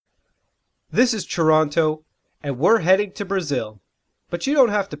This is Toronto, and we're heading to Brazil. But you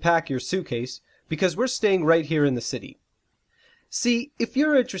don't have to pack your suitcase, because we're staying right here in the city. See, if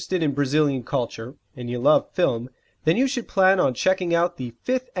you're interested in Brazilian culture, and you love film, then you should plan on checking out the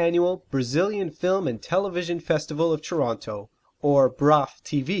 5th Annual Brazilian Film and Television Festival of Toronto, or BRAF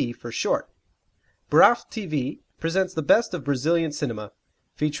TV for short. BRAF TV presents the best of Brazilian cinema,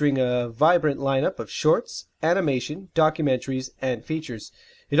 featuring a vibrant lineup of shorts, animation, documentaries, and features.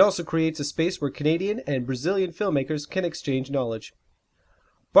 It also creates a space where Canadian and Brazilian filmmakers can exchange knowledge.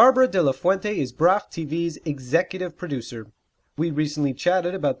 Barbara de la Fuente is BRAF TV's executive producer. We recently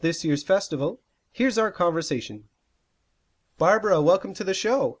chatted about this year's festival. Here's our conversation. Barbara, welcome to the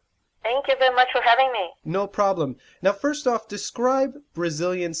show. Thank you very much for having me. No problem. Now, first off, describe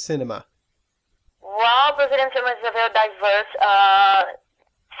Brazilian cinema. Well, Brazilian cinema is a very diverse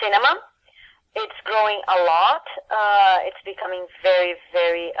cinema. It's growing a lot. It's becoming very,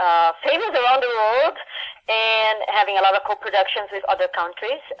 very famous around the world and having a lot of co-productions with other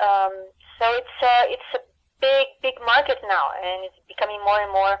countries. So it's a big market now, and it's becoming more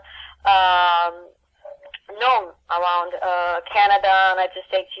and more known around Canada, United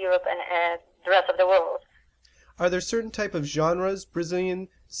States, Europe, and the rest of the world. Are there certain type of genres Brazilian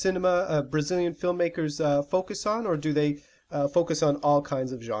cinema, Brazilian filmmakers focus on, or do they focus on all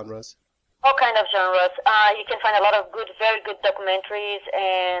kinds of genres? All kinds of genres. You can find a lot of very good documentaries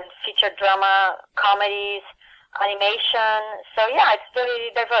and feature drama, comedies, animation. So yeah, it's very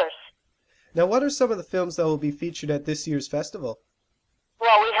diverse. Now, what are some of the films that will be featured at this year's festival?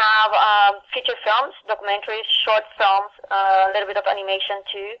 Well, we have feature films, documentaries, short films, a little bit of animation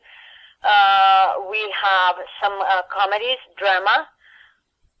too. We have some comedies, drama.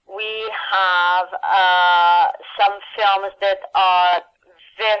 We have some films that are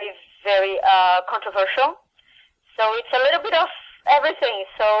very controversial. So it's a little bit of everything.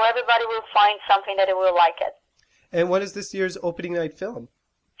 So everybody will find something that they will like it. And what is this year's opening night film?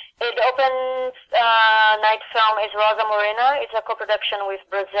 The open night film is Rosa Morena. It's a co-production with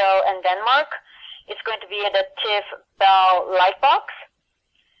Brazil and Denmark. It's going to be at the TIFF Bell Lightbox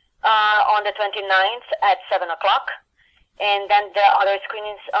on the 29th at 7 o'clock. And then the other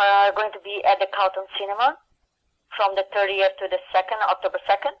screenings are going to be at the Carlton Cinema from the 30th to the 2nd, October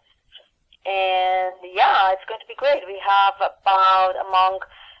 2nd. And yeah, it's going to be great. We have about, among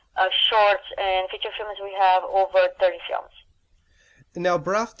shorts and feature films, we have over 30 films. Now,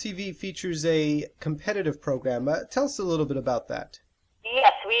 BRAF TV features a competitive program. Tell us a little bit about that.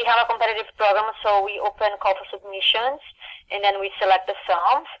 Yes, we have a competitive program, so we open call for submissions, and then we select the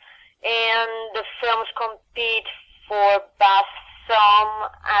films. And the films compete for best film,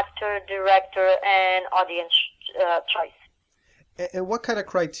 actor, director, and audience choice. And what kind of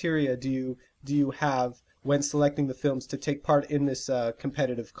criteria do you have when selecting the films to take part in this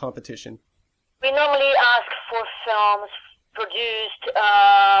competitive competition? We normally ask for films produced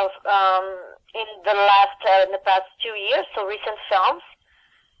in the past 2 years, so recent films.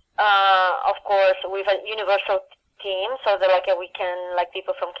 Of course, with a universal team, so that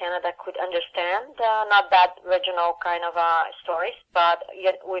people from Canada could understand, not that regional kind of stories, but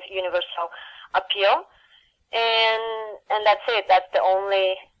yet with universal appeal. And that's it. That's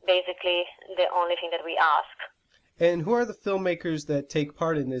basically the only thing that we ask. And who are the filmmakers that take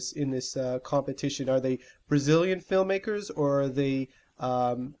part in this competition? Are they Brazilian filmmakers or are they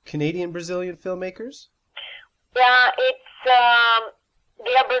Canadian Brazilian filmmakers? Yeah,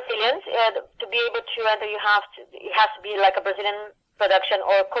 they are Brazilians. To be able to enter, it has to be like a Brazilian production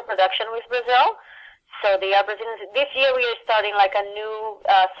or co-production with Brazil. So they are Brazilians. This year we are starting like a new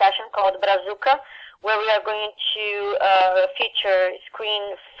session called Brazuca, where we are going to screen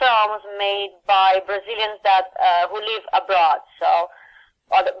films made by Brazilians who live abroad,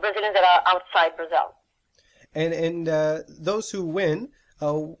 or the Brazilians that are outside Brazil. And those who win,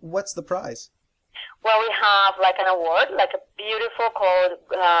 what's the prize? Well, we have like an award, like a beautiful called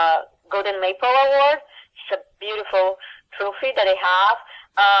Golden Maple Award. It's a beautiful trophy that they have.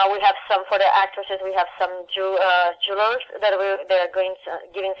 We have some for the actresses. We have some jewelers that they're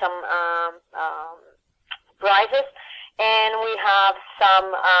giving some prizes, and we have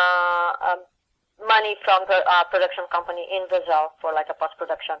some money from the production company in Brazil for like a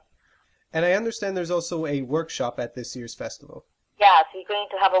post-production. And I understand there's also a workshop at this year's festival. Yes, we're going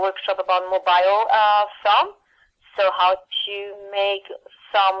to have a workshop about mobile film, so how to make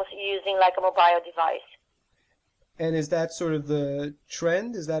films using like a mobile device. And is that sort of the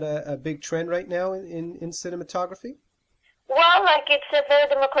trend? Is that a big trend right now in cinematography? Well, like it's a very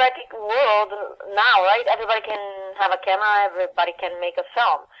democratic world now, right? Everybody can have a camera, everybody can make a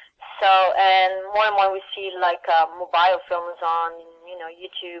film. So, and more we see like mobile films on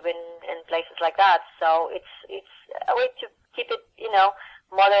YouTube and places like that. So it's a way to keep it,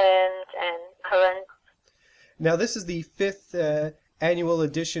 modern and current. Now, this is the 5th annual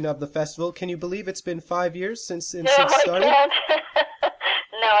edition of the festival. Can you believe it's been 5 years since it started? I can't.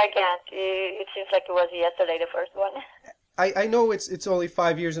 No, I can't. It seems like it was yesterday, the first one. I know it's only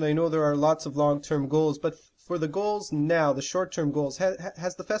 5 years, and I know there are lots of long-term goals, but for the goals now, the short-term goals,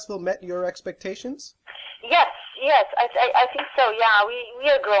 has the festival met your expectations? Yes, I think so. Yeah, we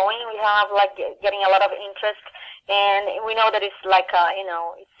are growing. We have getting a lot of interest, and we know that it's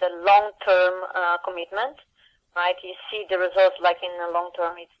it's a long-term commitment, right? You see the results in the long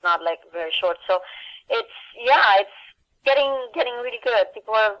term. It's not very short. So it's getting really good.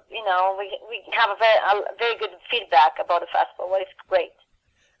 People are, we have a very good feedback about the festival. What is great.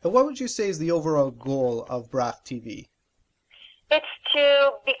 And what would you say is the overall goal of BRAF TV? It's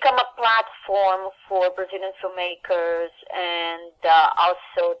to become a platform for Brazilian filmmakers and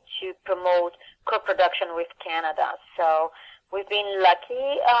also to promote co-production with Canada. So we've been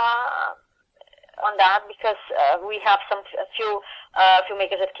lucky on that because we have a few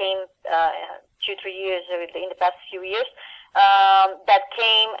filmmakers that came 2-3 years in the past few years that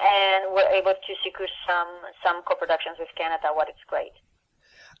came and were able to secure some co-productions with Canada. What is great.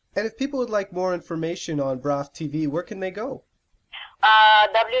 And if people would like more information on BRAF TV, where can they go?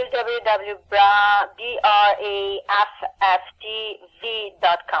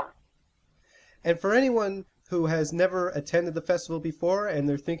 www.braftv.com. And for anyone who has never attended the festival before and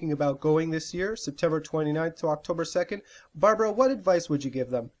they're thinking about going this year, September 29th to October 2nd, Barbara, what advice would you give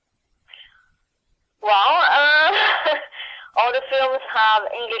them? Well, all the films have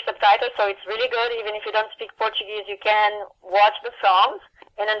English subtitles, so it's really good. Even if you don't speak Portuguese, you can watch the films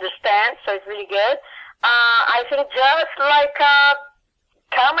and understand, so it's really good. I think just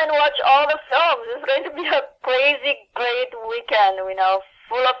come and watch all the films. It's going to be a crazy, great weekend,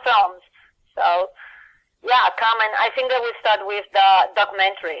 full of films. So, yeah, come, and I think that we'll start with the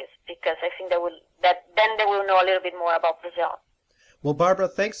documentaries because I think then they will know a little bit more about Brazil. Well, Barbara,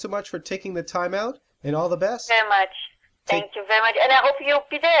 thanks so much for taking the time out, and all the best. Very much. Thank you very much, and I hope you'll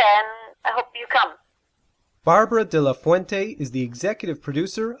be there, and I hope you come. Barbara de la Fuente is the executive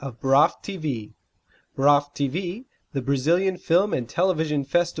producer of BRAF TV. BRAF TV, the Brazilian Film and Television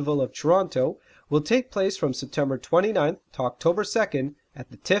Festival of Toronto, will take place from September 29th to October 2nd at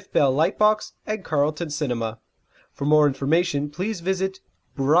the TIFF Bell Lightbox and Carlton Cinema. For more information, please visit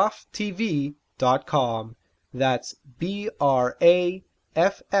braftv.com. That's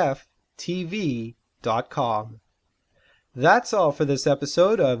BRAFFTV.com. That's all for this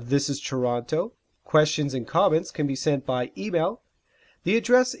episode of This is Toronto. Questions and comments can be sent by email. The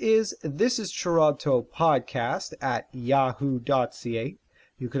address is thisistoronto.podcast@yahoo.ca.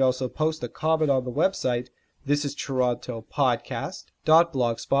 You could also post a comment on the website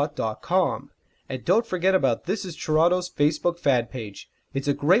thisistoronto.podcast.blogspot.com. And don't forget about This is Toronto's Facebook fan page. It's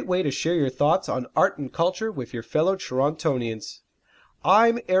a great way to share your thoughts on art and culture with your fellow Torontonians.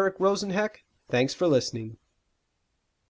 I'm Eric Rosenheck. Thanks for listening.